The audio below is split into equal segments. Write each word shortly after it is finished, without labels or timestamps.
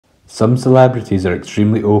Some celebrities are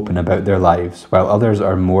extremely open about their lives, while others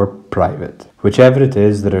are more private. Whichever it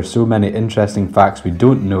is, there are so many interesting facts we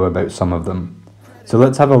don't know about some of them. So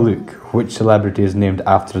let's have a look. Which celebrity is named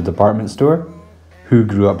after a department store? Who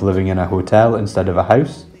grew up living in a hotel instead of a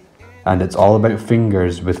house? And it's all about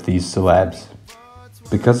fingers with these celebs.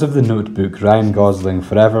 Because of The Notebook, Ryan Gosling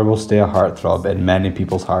forever will stay a heartthrob in many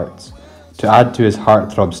people's hearts. To add to his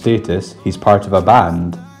heartthrob status, he's part of a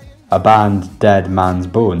band Dead Man's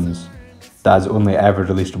Bones, that has only ever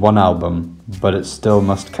released one album, but it still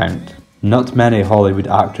must count. Not many Hollywood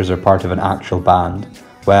actors are part of an actual band.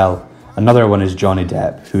 Well, another one is Johnny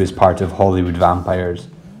Depp, who is part of Hollywood Vampires,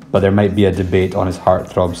 but there might be a debate on his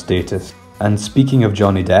heartthrob status. And speaking of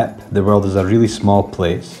Johnny Depp, the world is a really small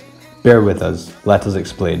place. Bear with us, let us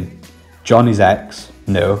explain. Johnny's ex,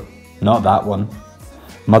 no, not that one.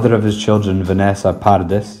 Mother of his children, Vanessa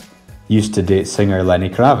Paradis, used to date singer Lenny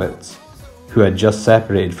Kravitz, who had just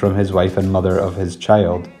separated from his wife and mother of his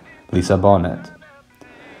child, Lisa Bonet,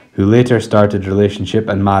 who later started a relationship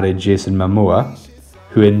and married Jason Momoa,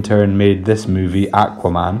 who in turn made this movie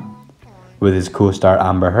Aquaman, with his co-star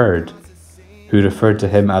Amber Heard, who referred to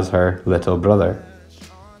him as her little brother,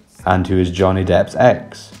 and who is Johnny Depp's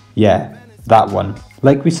ex. Yeah, that one.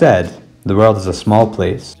 Like we said, the world is a small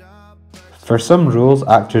place. For some roles,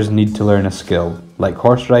 actors need to learn a skill, like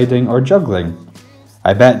horse riding or juggling.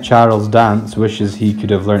 I bet Charles Dance wishes he could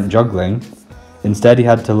have learnt juggling. Instead, he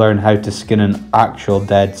had to learn how to skin an actual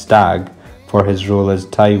dead stag for his role as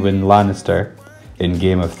Tywin Lannister in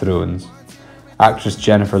Game of Thrones. Actress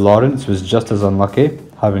Jennifer Lawrence was just as unlucky,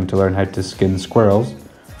 having to learn how to skin squirrels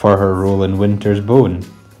for her role in Winter's Bone.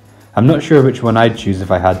 I'm not sure which one I'd choose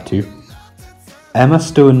if I had to. Emma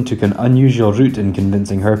Stone took an unusual route in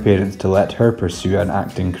convincing her parents to let her pursue an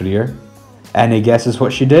acting career. Any guesses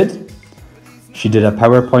what she did? She did a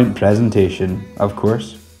PowerPoint presentation, of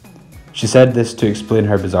course. She said this to explain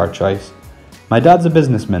her bizarre choice. My dad's a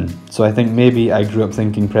businessman, so I think maybe I grew up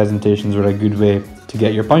thinking presentations were a good way to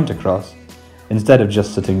get your point across, instead of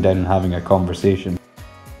just sitting down and having a conversation.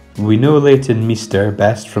 We know Leighton Meester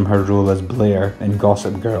best from her role as Blair in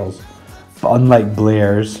Gossip Girls, but unlike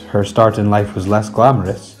Blair's, her start in life was less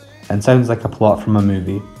glamorous, and sounds like a plot from a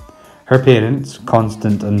movie. Her parents,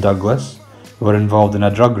 Constant and Douglas, were involved in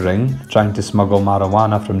a drug ring trying to smuggle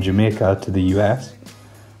marijuana from Jamaica to the US,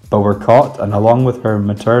 but were caught and along with her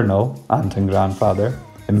maternal aunt and grandfather,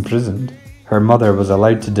 imprisoned. Her mother was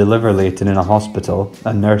allowed to deliver Leighton in a hospital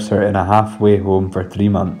and nurse her in a halfway home for 3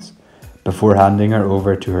 months, before handing her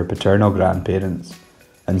over to her paternal grandparents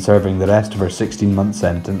and serving the rest of her 16-month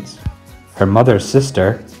sentence. Her mother's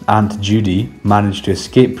sister, Aunt Judy, managed to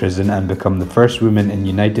escape prison and become the first woman in the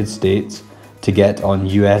United States to get on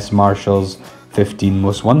US Marshals 15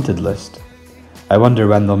 Most Wanted list. I wonder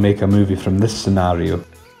when they'll make a movie from this scenario.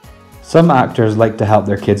 Some actors like to help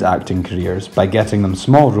their kids' acting careers by getting them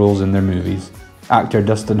small roles in their movies. Actor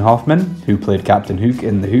Dustin Hoffman, who played Captain Hook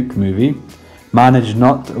in the Hook movie, managed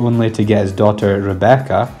not only to get his daughter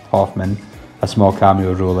Rebecca Hoffman a small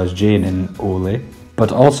cameo role as Jane in Ole,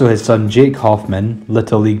 but also his son Jake Hoffman,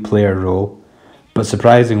 Little League player role. But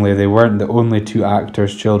surprisingly, they weren't the only two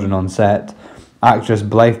actors' children on set. Actress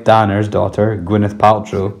Blythe Danner's daughter, Gwyneth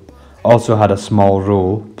Paltrow, also had a small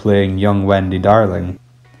role playing young Wendy Darling.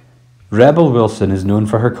 Rebel Wilson is known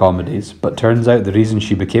for her comedies, but turns out the reason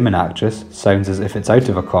she became an actress sounds as if it's out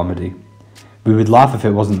of a comedy. We would laugh if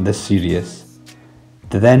it wasn't this serious.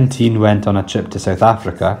 The then teen went on a trip to South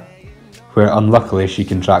Africa, where unluckily she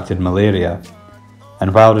contracted malaria,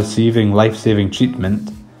 and while receiving life-saving treatment,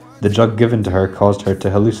 the drug given to her caused her to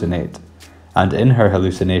hallucinate, and in her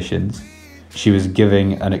hallucinations, she was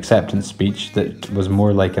giving an acceptance speech that was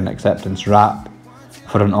more like an acceptance rap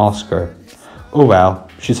for an Oscar. Oh well,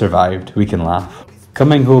 she survived, we can laugh.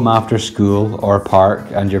 Coming home after school or park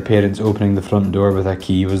and your parents opening the front door with a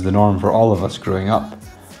key was the norm for all of us growing up,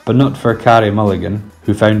 but not for Carey Mulligan,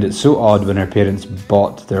 who found it so odd when her parents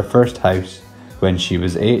bought their first house when she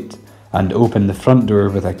was 8 and opened the front door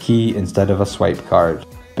with a key instead of a swipe card,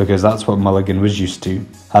 because that's what Mulligan was used to,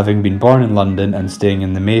 having been born in London and staying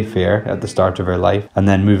in the Mayfair at the start of her life, and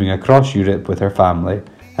then moving across Europe with her family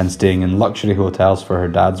and staying in luxury hotels for her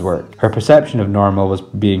dad's work. Her perception of normal was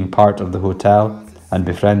being part of the hotel and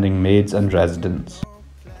befriending maids and residents.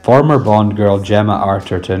 Former Bond girl Gemma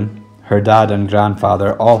Arterton, her dad and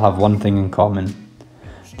grandfather all have one thing in common.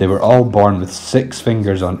 They were all born with 6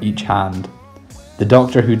 fingers on each hand. The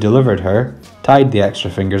doctor who delivered her tied the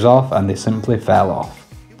extra fingers off and they simply fell off.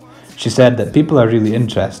 She said that people are really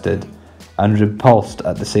interested and repulsed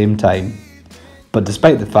at the same time, but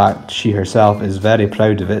despite the fact she herself is very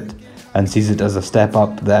proud of it and sees it as a step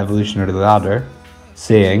up the evolutionary ladder,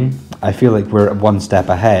 saying, "I feel like we're one step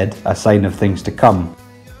ahead, a sign of things to come."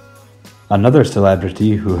 Another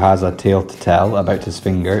celebrity who has a tale to tell about his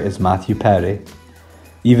finger is Matthew Perry.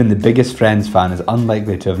 Even the biggest Friends fan is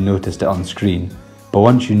unlikely to have noticed it on screen, but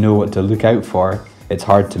once you know what to look out for, it's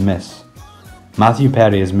hard to miss. Matthew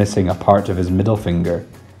Perry is missing a part of his middle finger.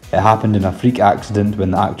 It happened in a freak accident when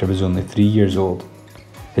the actor was only 3 years old.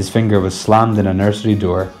 His finger was slammed in a nursery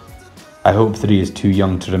door. I hope 3 is too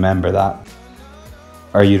young to remember that.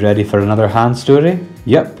 Are you ready for another hand story?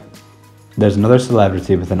 Yep. There's another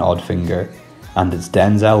celebrity with an odd finger, and it's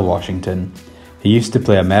Denzel Washington. He used to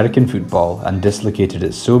play American football and dislocated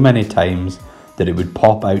it so many times that it would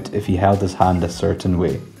pop out if he held his hand a certain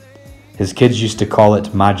way. His kids used to call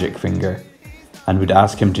it magic finger, and would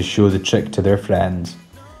ask him to show the trick to their friends,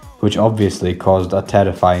 which obviously caused a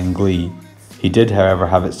terrifying glee. He did, however,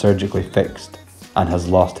 have it surgically fixed, and has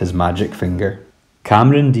lost his magic finger.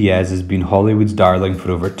 Cameron Diaz has been Hollywood's darling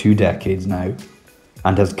for over 2 decades now,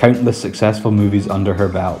 and has countless successful movies under her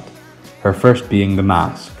belt, her first being The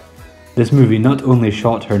Mask. This movie not only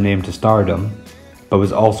shot her name to stardom, but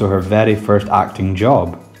was also her very first acting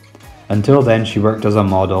job. Until then, she worked as a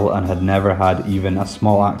model and had never had even a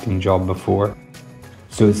small acting job before.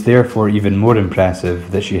 So it's therefore even more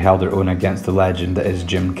impressive that she held her own against the legend that is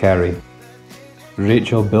Jim Carrey.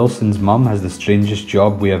 Rachel Bilson's mum has the strangest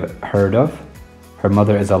job we have heard of. Her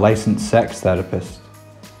mother is a licensed sex therapist.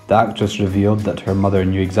 The actress revealed that her mother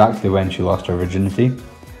knew exactly when she lost her virginity,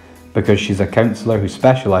 because she's a counsellor who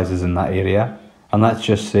specialises in that area, and let's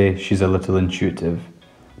just say she's a little intuitive.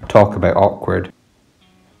 Talk about awkward.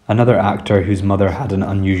 Another actor whose mother had an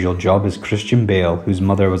unusual job is Christian Bale, whose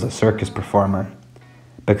mother was a circus performer.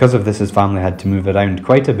 Because of this, his family had to move around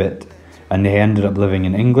quite a bit, and they ended up living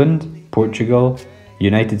in England, Portugal,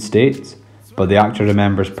 United States, but the actor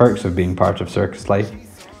remembers perks of being part of circus life.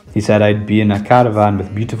 He said, "I'd be in a caravan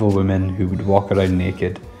with beautiful women who would walk around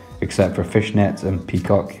naked, except for fishnets and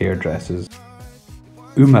peacock hairdresses."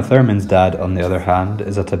 Uma Thurman's dad, on the other hand,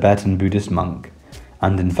 is a Tibetan Buddhist monk,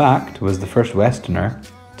 and in fact was the first Westerner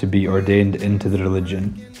to be ordained into the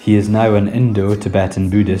religion. He is now an Indo-Tibetan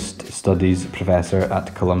Buddhist studies professor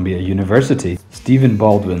at Columbia University. Stephen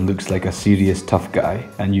Baldwin looks like a serious tough guy,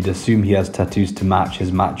 and you'd assume he has tattoos to match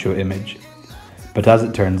his macho image. But as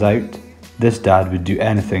it turns out, this dad would do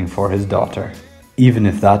anything for his daughter, even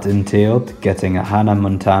if that entailed getting a Hannah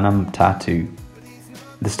Montana tattoo.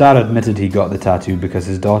 The star admitted he got the tattoo because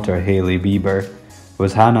his daughter, Hailey Bieber,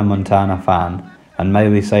 was Hannah Montana fan, and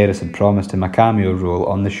Miley Cyrus had promised him a cameo role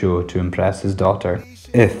on the show to impress his daughter,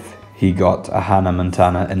 if he got a Hannah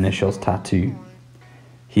Montana initials tattoo.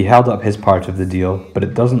 He held up his part of the deal, but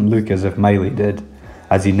it doesn't look as if Miley did,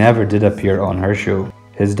 as he never did appear on her show.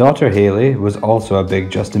 His daughter Hailey was also a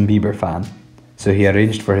big Justin Bieber fan, so he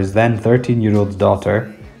arranged for his then 13-year-old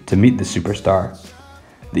daughter to meet the superstar.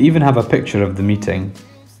 They even have a picture of the meeting,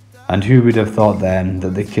 and who would have thought then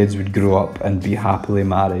that the kids would grow up and be happily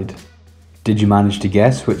married? Did you manage to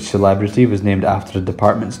guess which celebrity was named after a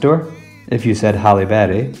department store? If you said Halle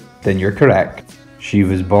Berry, then you're correct. She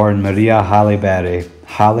was born Maria Halle Berry,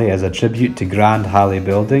 Halle as a tribute to Grand Halle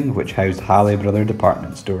Building, which housed Halle Brother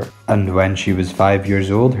Department Store. And when she was 5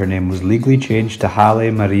 years old, her name was legally changed to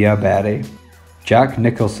Halle Maria Berry. Jack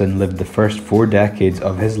Nicholson lived the first 4 decades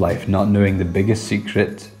of his life not knowing the biggest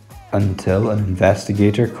secret until an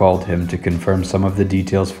investigator called him to confirm some of the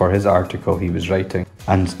details for his article he was writing,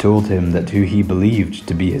 and told him that who he believed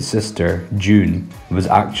to be his sister, June, was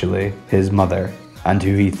actually his mother, and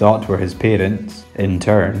who he thought were his parents, in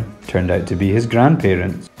turn, turned out to be his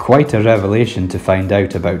grandparents. Quite a revelation to find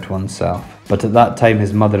out about oneself, but at that time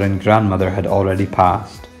his mother and grandmother had already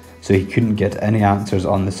passed, so he couldn't get any answers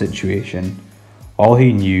on the situation. All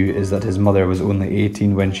he knew is that his mother was only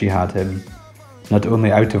 18 when she had him, not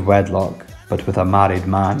only out of wedlock, but with a married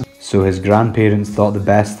man. So his grandparents thought the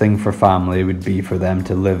best thing for family would be for them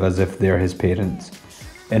to live as if they're his parents.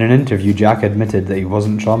 In an interview, Jack admitted that he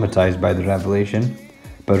wasn't traumatized by the revelation,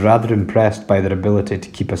 but rather impressed by their ability to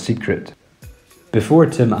keep a secret. Before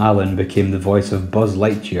Tim Allen became the voice of Buzz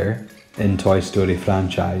Lightyear in Toy Story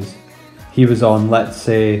franchise, he was on, let's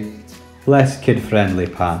say, less kid-friendly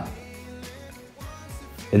path.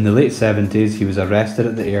 In the late 70s, he was arrested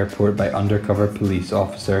at the airport by undercover police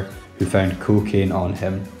officer who found cocaine on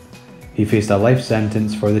him. He faced a life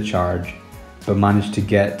sentence for the charge, but managed to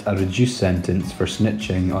get a reduced sentence for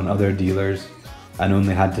snitching on other dealers and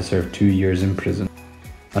only had to serve 2 years in prison.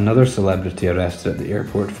 Another celebrity arrested at the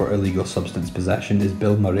airport for illegal substance possession is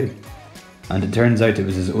Bill Murray, and it turns out it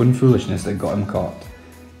was his own foolishness that got him caught.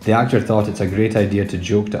 The actor thought it's a great idea to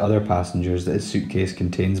joke to other passengers that his suitcase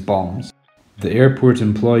contains bombs. The airport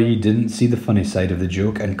employee didn't see the funny side of the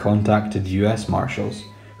joke and contacted US Marshals,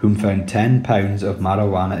 whom found 10 pounds of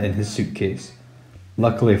marijuana in his suitcase.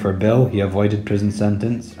 Luckily for Bill, he avoided prison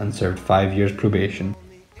sentence and served 5 years probation.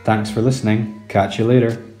 Thanks for listening. Catch you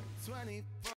later.